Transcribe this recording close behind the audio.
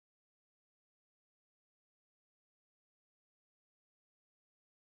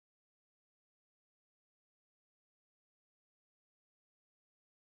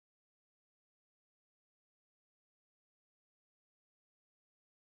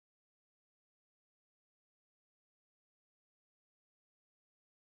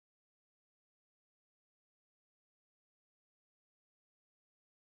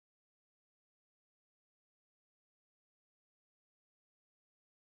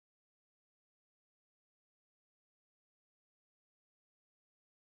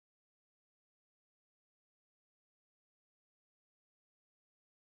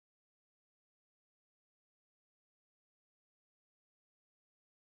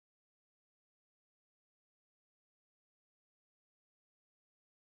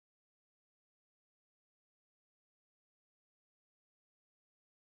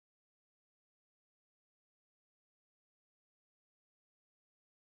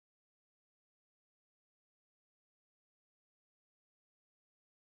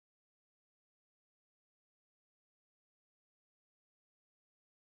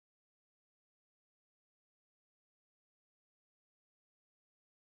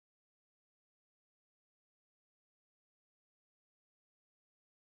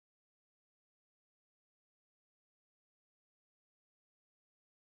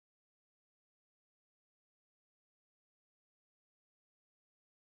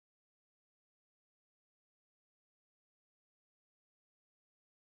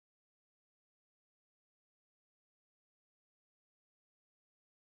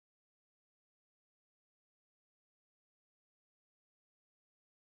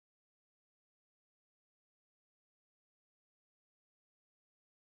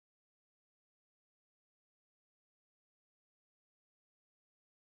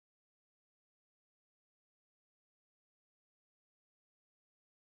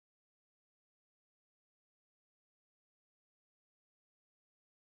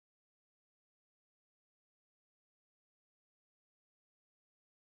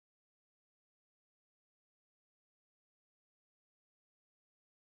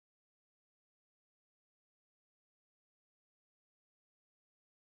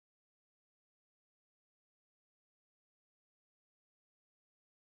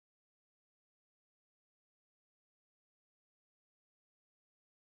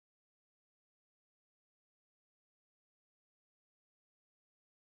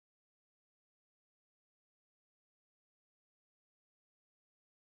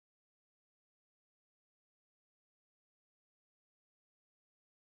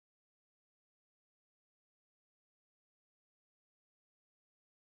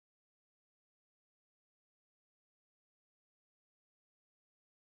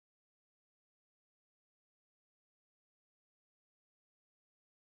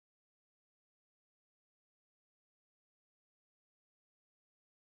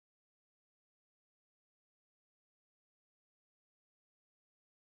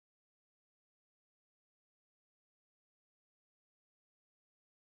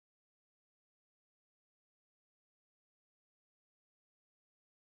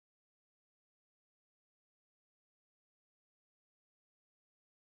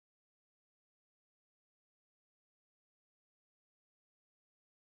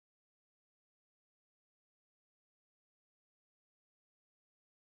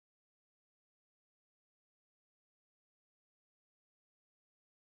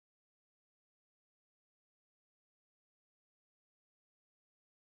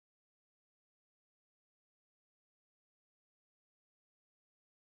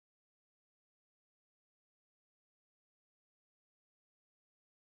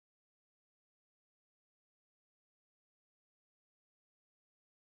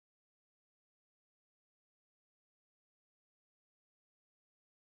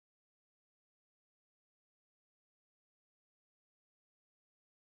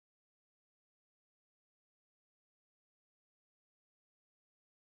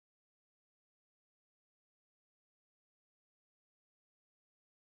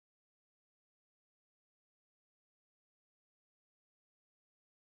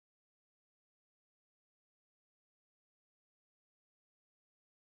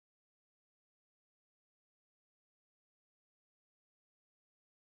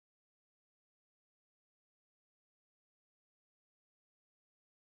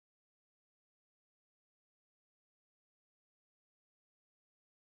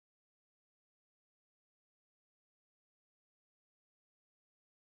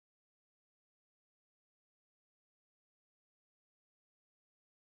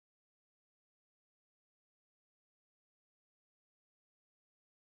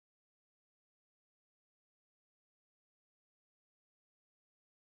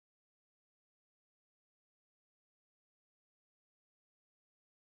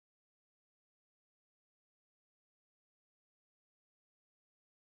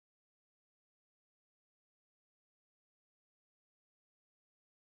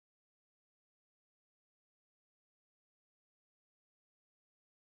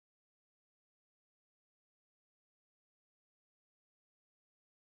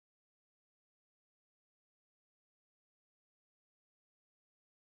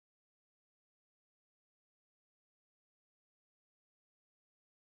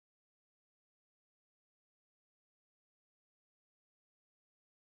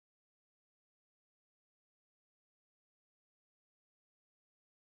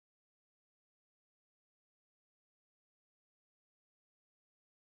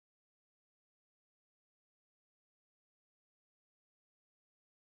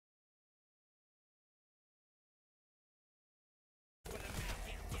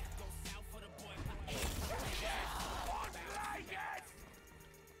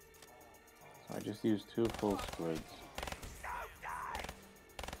just used 2 full squids.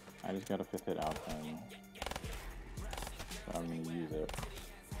 I just got a 5th hit out then. So I'm gonna use it.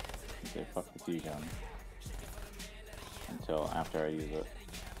 Say fuck the T-gun. Until after I use it.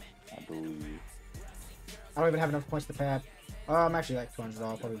 I believe. I don't even have enough points to pad. I'm actually like 200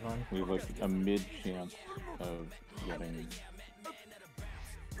 off, probably fine. We have like a mid chance of getting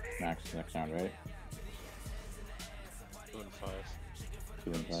max next round, right? 2 and 5.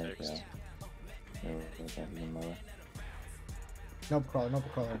 2 and 5, 6. yeah. Even lower. Nope crawler, nope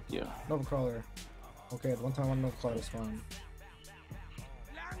crawler. Yeah. Nope crawler. Okay, the one time I want nope crawler is fine.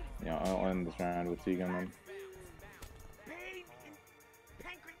 Yeah, I'll end this round with T-gun then.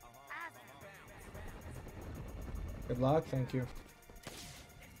 Good luck, thank you.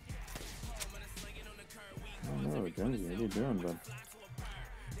 I don't know, Jonesy, what are you doing, bud?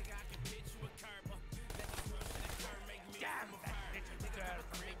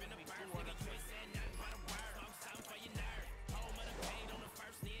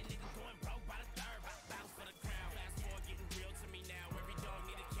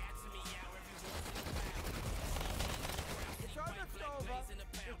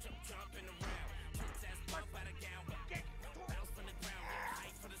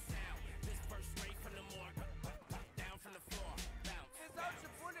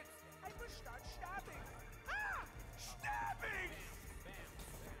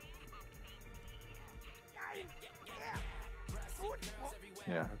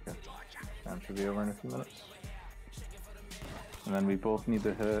 Yeah, okay. Time should be over in a few minutes. And then we both need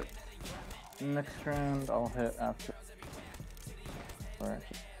to hit next round. I'll hit after. Alright.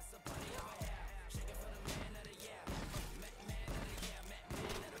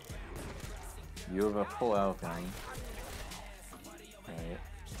 You have a full alchemy. Right.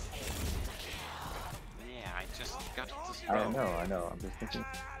 Yeah, I just got this. I know. I'm just thinking.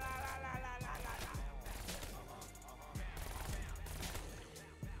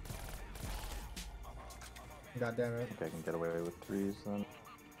 God damn it. I think I can get away with 3s then.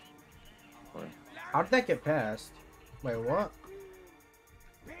 Or... How did that get past? Wait, what?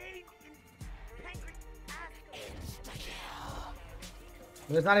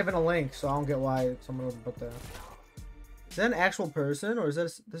 There's not even a link, so I don't get why someone would put that. Is that an actual person, or is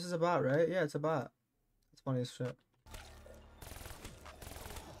this is a bot, right? Yeah, it's a bot. It's funny as shit.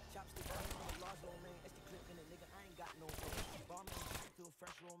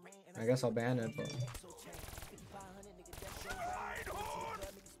 I guess I'll ban it, but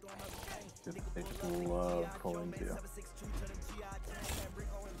they just love pulling you.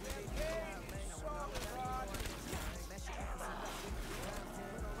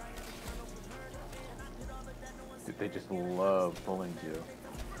 Dude, they just love pulling you.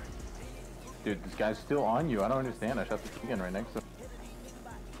 Dude, this guy's still on you. I don't understand. I shot the T-gun right next to him.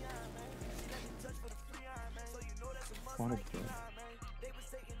 Wanted to.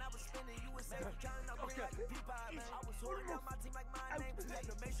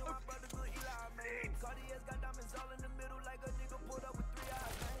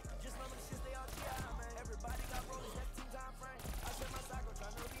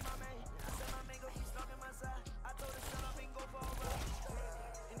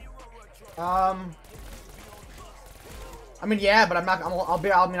 I mean, yeah, but I'm not.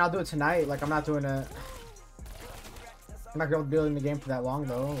 I'll do it tonight. Like, I'm not doing it. I'm not gonna be in the game for that long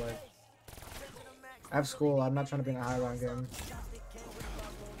though. Like, I have school. I'm not trying to be in a high round game.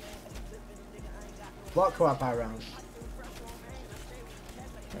 What co-op high round?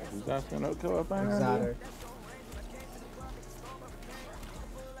 Right, who's asking about co-op high round? Exotic.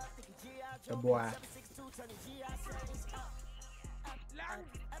 The boy.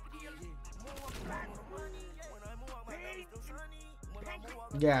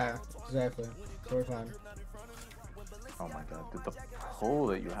 Yeah, exactly. So we're fine. Oh my god, dude, the pull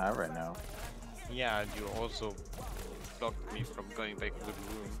that you have right now. Yeah, and you also blocked me from going back to the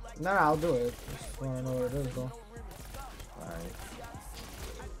room. No, I'll do it. Just wanna know what it is though. Alright.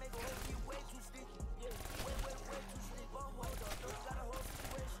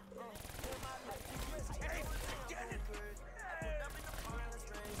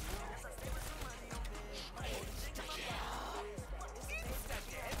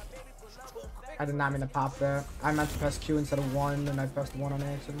 I did not mean to pop there. I meant to press Q instead of 1, and I pressed 1 on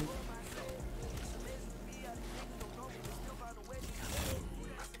accident.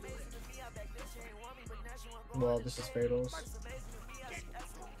 Well, this is fatals.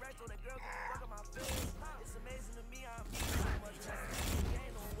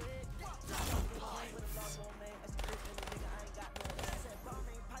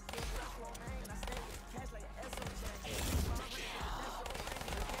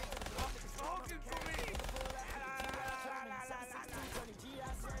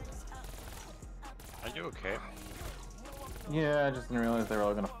 Are you okay? Yeah, I just didn't realize they were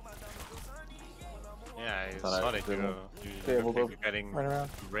all gonna. Yeah, I Thought I saw that didn't you be able look to like you're getting run around.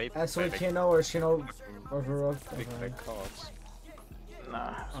 raped Actually, by Kino or Shino or Varrook. big black cards.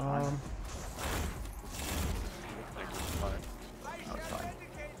 Nah, it's fine. Like it's fine. No, it's fine.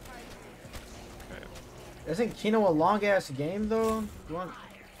 Okay. Isn't Kino a long ass game though? You want?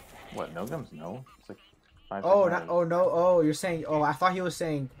 What? No gums? No. It's like 5 Oh, 6 not, hours. oh no! Oh, you're saying? Oh, I thought he was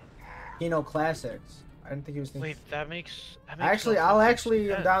saying Kino Classics. I didn't think he was thinking. Wait, that makes Actually, no I'll fucking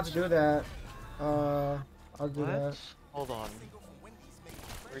actually I'm down to do that. I'll do What? that. Hold on.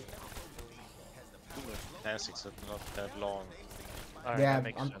 Classics are not that long. Alright, Yeah, that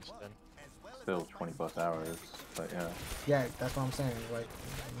makes I'm- sense then. Still 20 plus hours, but yeah. Yeah, that's what I'm saying. Like,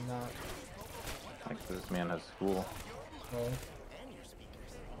 not. Like this man has school. Well,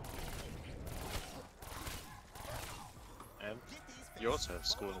 And you also have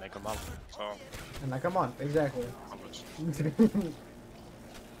school in like a month, so in like a month, exactly. how much?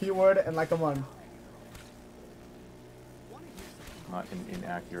 Keyword and like a month. Not an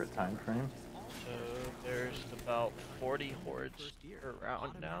inaccurate time frame. So there's about 40 hordes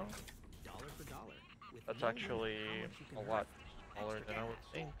around now. That's actually a lot smaller than I would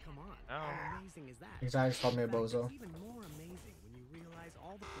think. Now, Exotic called me a bozo.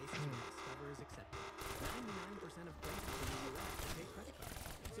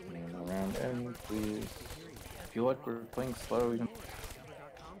 And around end, please. I feel like we're playing slow. Even.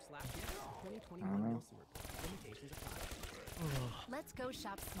 I don't know. Let's go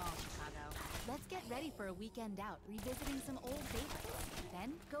shop small, Chicago. Let's get ready for a weekend out, revisiting some old favorites.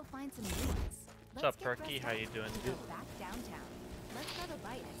 Then go find some new ones. what's up, Perky? How you doing? Go back downtown. Let's grab a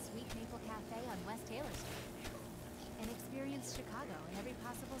bite at Sweet Maple Cafe on West Taylor Street. And experience Chicago in every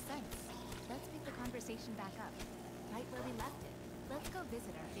possible sense. Let's pick the conversation back up, right where we left it. Let's go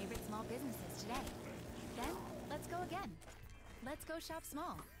visit our favorite small businesses today. Then, let's go again. Let's go shop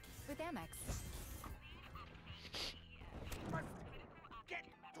small with Amex.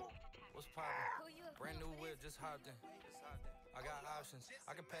 What's poppin'? Brand new whip, just hopped in. I got options.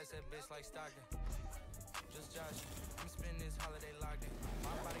 I can pass that bitch like Stockton. Just Josh. I'm spending this holiday locked in.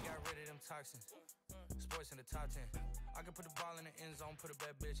 My body got rid of them toxins. Sports in the top 10. I can put the ball in the end zone, put a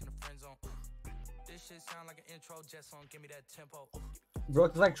bad bitch in the friend zone. This shit sound like an intro jet song. Give me that tempo.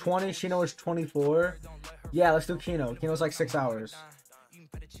 Brooke is like 20, Shino is 24. Yeah, let's do Kino. Kino's like 6 hours.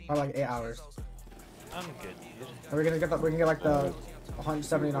 Or like 8 hours. I'm good, dude. And we're gonna get we can get like the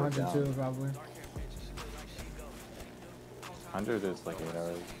 170 and 102 probably. 100 is like 8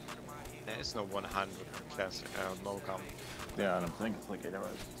 hours. There is no 100 classic, no come. Yeah, I don't think it's like 8 hours.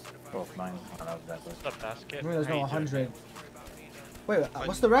 Well, 9. I don't know exactly. What's up, Basket? I mean, there's How no you doing? 100. Wait,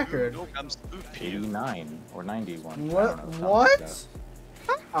 what's the record? No come stupid. 89 or 91. What? I don't know, something like What? that.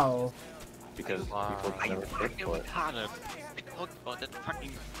 How? Because Wow. people I'm never search fucking for it. retarded. I talked about that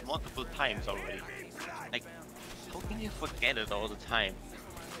fucking multiple times already. Like, how can you forget it all the time?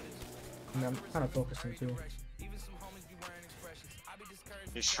 I mean, I'm kind of focusing too.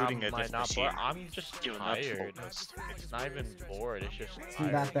 You're shooting at might this not machine. bored. I'm just You're not tired. focused. It's not even bored. It's just It's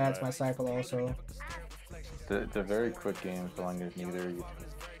tired. not that bad. It's but- my cycle also. It's a very quick game so long as neither you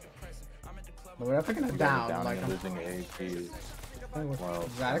But we're picking it down, down. Like and I'm losing APs. playing with Well,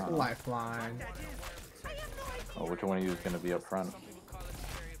 exotic lifeline. Oh, which one of you is going to be up front?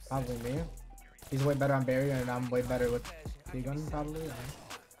 Probably me. He's way better on barrier, and I'm way better with T-gun probably. Yeah.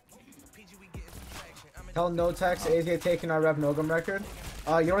 Tell no text AZ taking our Rev Nogum record.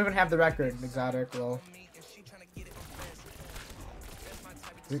 You don't even have the record, Exotic. Well,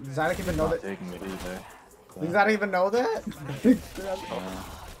 does Exotic even know Not that? taking it either. Does Exotic even know that? He's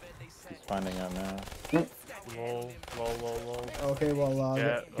finding out now. Lol, lol, lol, lol. Okay, well,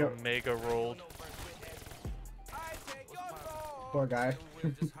 Get go- Omega rolled. poor guy.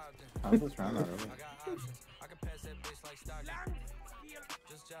 How's this round not over? I can pass that bitch like Stockton.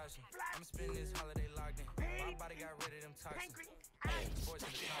 Just Josh. I'm spending this holiday locked in. My body got rid of them toxins. Sports in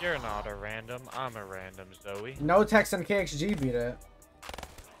the top. You're not a random. I'm a random, Zoe. No text and KXG beat it.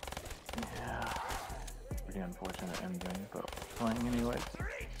 Yeah. Pretty unfortunate ending, but playing anyways.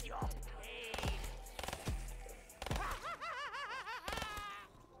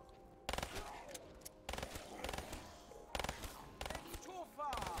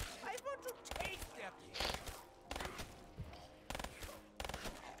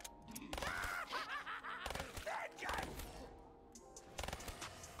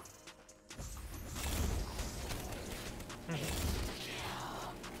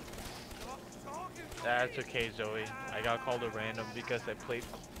 That's okay, Zoe. I got called a random because I played.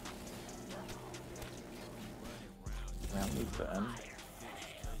 Round needs to end.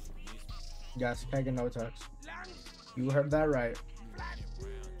 Yes, Peg and no tux. You heard that right.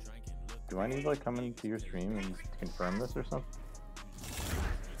 Do I need to like come into your stream and confirm this or something?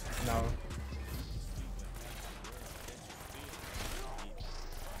 No.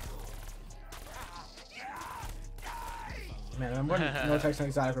 Man, I'm going no tux and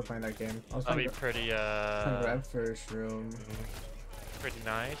exotic for playing that game. I was That'll be playing pretty Red first room. pretty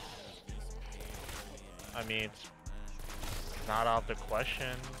nice. I mean, it's not out of the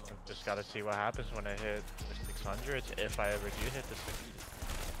question. I've just got to see what happens when I hit the 600s, if I ever do hit the 600s.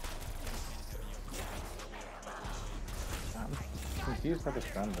 I'm confused how this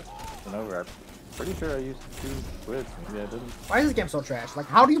trend has been over. I'm pretty sure I used to do squids. Maybe I didn't. Why is this game so trash? Like,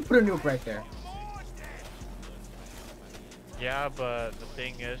 how do you put a nuke right there? Yeah, but the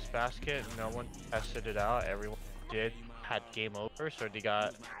thing is, Basket, no one tested it out. Everyone had game over, so they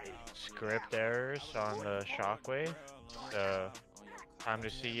got script errors on the shockwave. So, time to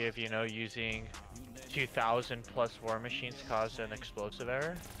see if, you know, using 2,000 plus war machines caused an explosive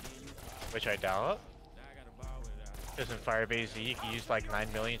error, which I doubt. Because in Firebase Z, you can use like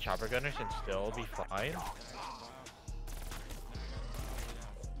 9 million chopper gunners and still be fine.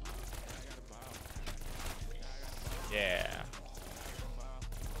 Yeah.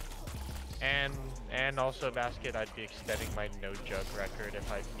 And also, Basket, I'd be extending my no jug record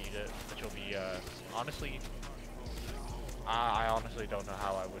if I need it, which will be honestly, I honestly don't know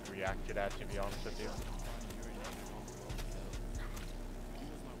how I would react to that, to be honest with you.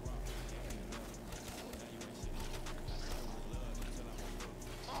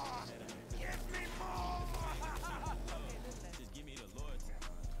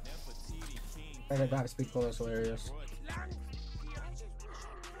 I gotta speak Polish, hilarious.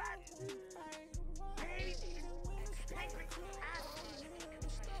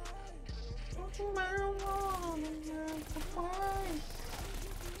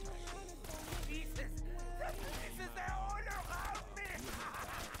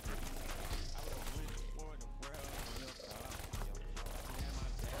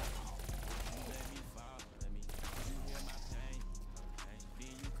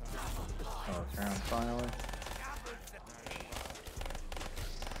 Oh, it's round finally.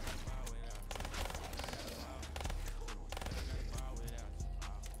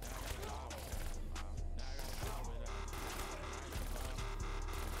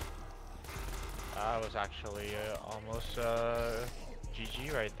 That was actually almost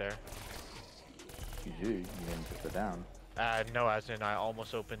GG right there. GG, you didn't put it down. No, as in I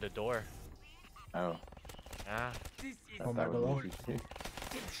almost opened the door. Oh. Yeah. Oh my god. GG.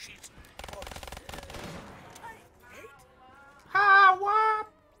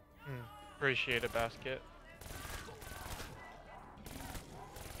 Appreciate it, Basket.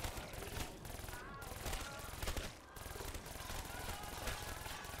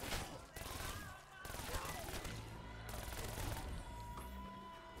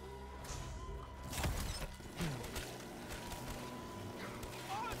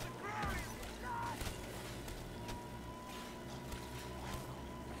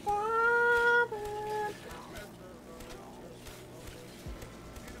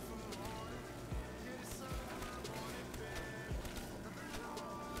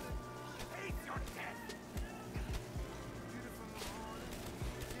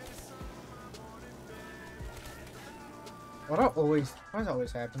 Why does that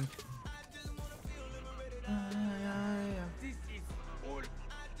always happen?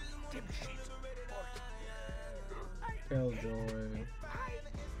 Killjoy.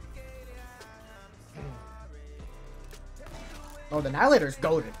 Oh, the Annihilator's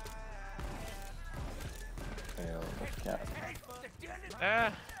goated.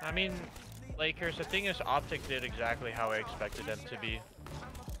 Yeah. I mean, Lakers, the thing is, Optic did exactly how I expected them to be.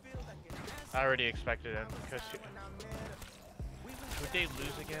 I already expected them, because who'd they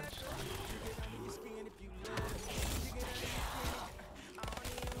lose against?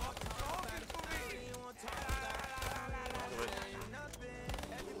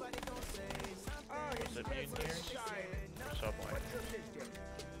 Was it Mutineers? Or Subliner?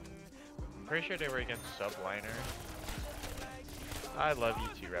 Pretty sure they were against Subliner. I love you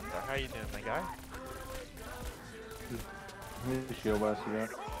too, Reptar. How you doing, my guy? How many shield blasts you got?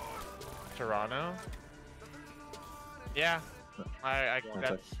 Toronto? Yeah.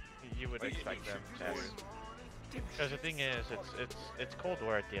 That's, you would expect them to. Because the thing is, it's Cold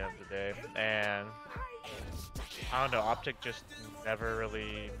War at the end of the day, and I don't know, Optic just never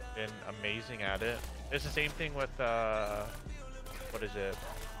really been amazing at it. It's the same thing with what is it?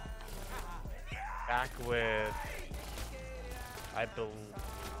 Back with, I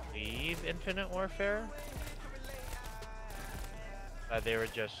believe, Infinite Warfare. that they were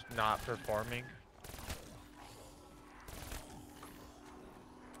just not performing.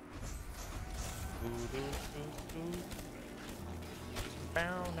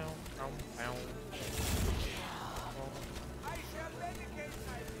 Bow, no, bow, bow.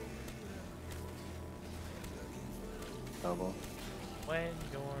 Double. When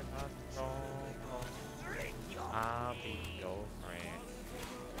you're not strong, I'll be your friend.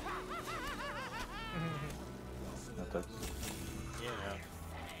 That's Yeah.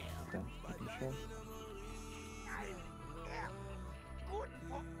 okay. You sure?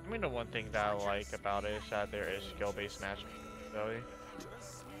 I mean, the one thing that I like about it is that there is skill-based matching. Really,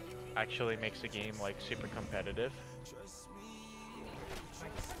 actually makes the game like super competitive.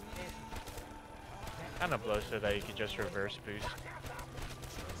 Kind of blows it that you can just reverse boost.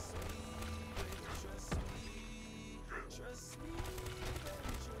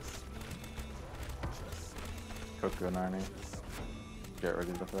 Cook good, Arnie. Get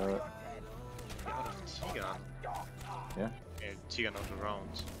ready to throw it. Yeah, that's Tigan. Yeah? Yeah, Tigan of the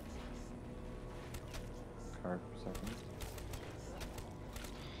rounds. Card per second.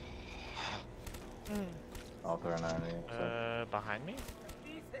 I'll throw an Arnie. Behind me?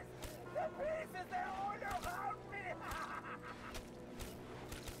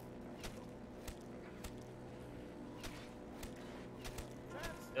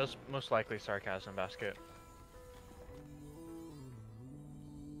 It was most likely sarcasm basket.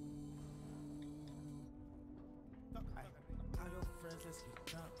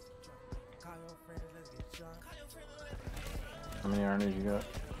 How many Arnies you got?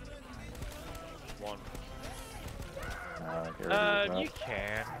 One. Get ready to You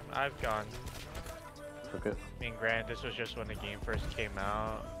can. I've gone. Cook it. I mean, granted, this was just when the game first came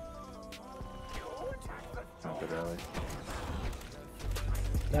out. Not good early.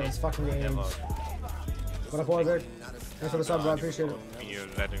 That is fucking games. What up, Orbit? Thanks for the sub, bro. I appreciate it. You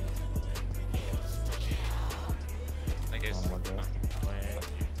let him. I guess.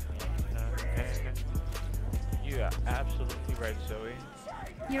 You are absolutely right, Zoe.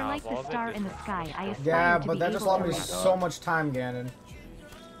 You're like the star in the sky. I aspire Yeah, to but be that just able allowed to me reach. so much time, Ganon.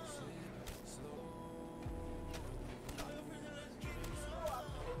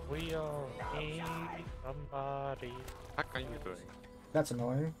 We all need somebody. What are you doing? That's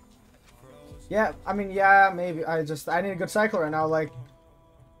annoying. Yeah, I mean, yeah, maybe. I need a good cycle right now. Like,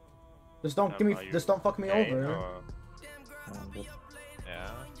 just don't don't fuck me over.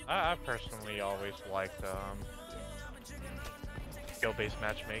 Yeah, I personally always liked skill-based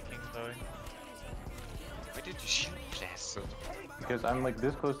matchmaking, though. Why did you shoot less? Because I'm like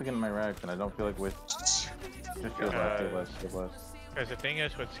this close to getting my racks, and I don't feel like with just feel less. Because the thing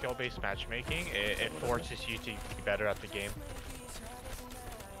is, with skill-based matchmaking, it forces you to be better at the game.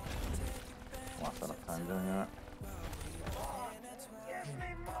 Lost enough time doing that.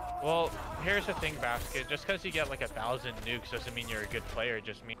 Well, here's the thing, Basket. Just because you get like 1,000 nukes doesn't mean you're a good player. It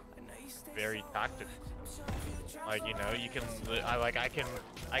just means very tactical. Like, you know, you can.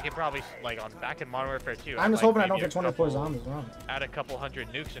 I can probably like on back in Modern Warfare 2. I'm just like, hoping I don't maybe get 24 zombies, bro. Add a couple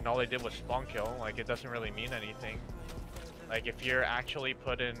hundred nukes, and all they did was spawn kill. Like, it doesn't really mean anything. Like, if you're actually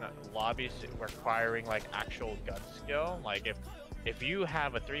put in lobbies requiring like actual gun skill, like if you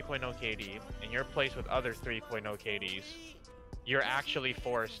have a 3.0 KD and you're placed with other 3.0 KDs, you're actually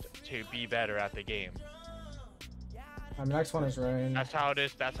forced to be better at the game. The next one is rain. That's how it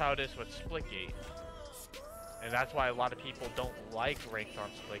is. That's how it is with Splitgate, and that's why a lot of people don't like ranked on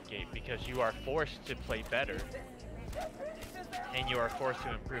Splitgate, because you are forced to play better, and you are forced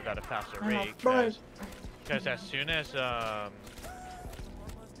to improve at a faster rate. Because as soon as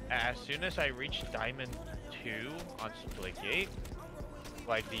I reached Diamond 2 on Splitgate,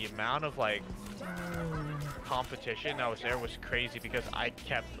 like the amount of like competition that was there was crazy, because I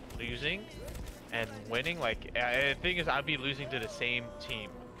kept losing and winning. Like, the thing is, I'd be losing to the same team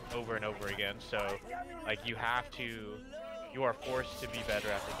over and over again. So like you are forced to be better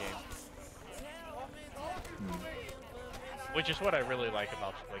at the game, which is what I really like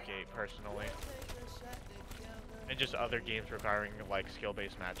about Splitgate personally, and just other games requiring like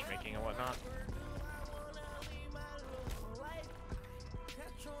skill-based matchmaking and whatnot.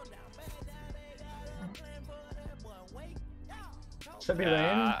 Should be rain.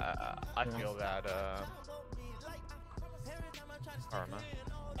 I feel that Karma.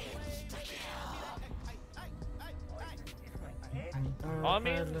 Well, I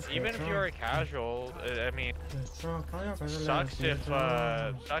mean, even if you're a casual, I mean, sucks if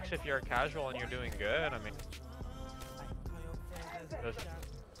you're a casual and you're doing good. I mean,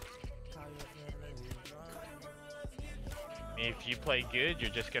 if you play good,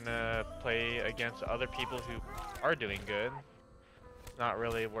 you're just gonna play against other people who are doing good. not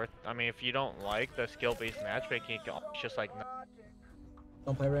really worth. I mean, if you don't like the skill-based matchmaking, it's just like.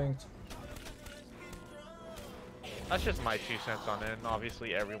 Don't play ranked. That's just my 2 cents on it. And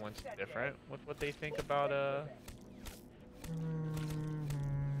obviously, everyone's different with what they think about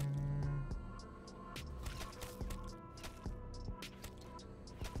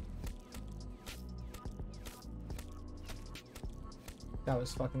That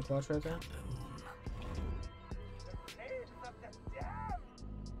was fucking clutch right there.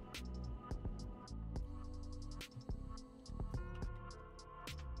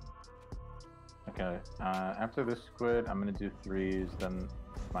 Okay, after this squid, I'm gonna do 3s, then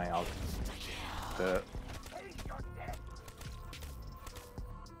my alt. Okay.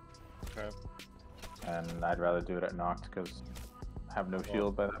 And I'd rather do it at Noct because I have no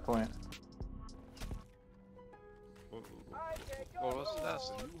shield by that point. What was the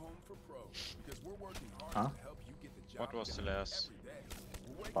last? Huh? What was the last?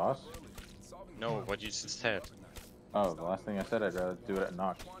 Boss? No, what you just said. Oh, the last thing I said, I'd rather do it at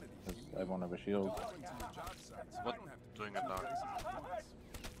Noct because I won't have a shield. What doing it now?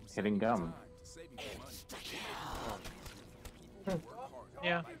 Hitting gum.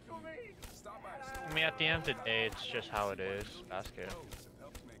 Yeah. I mean, at the end of the day, it's just how it is. Basket.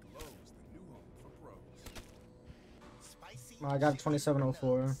 I got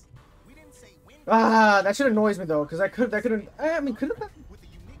 2704. Ah, that shit annoys me though, cause that couldn't. I mean, could have.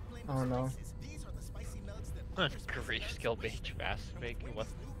 I don't know. Grief skill based fast making. What?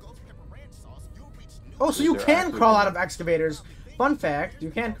 Oh, so you can crawl out of excavators. Fun fact: you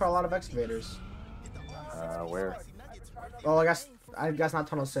can crawl out of excavators. Where? Well, I guess not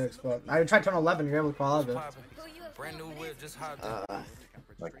tunnel 6, but I tried tunnel 11. You're able to crawl out of it.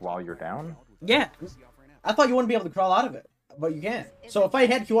 Like while you're down? Yeah. I thought you wouldn't be able to crawl out of it, but you can. So if I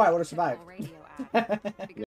had QI, I would have survived.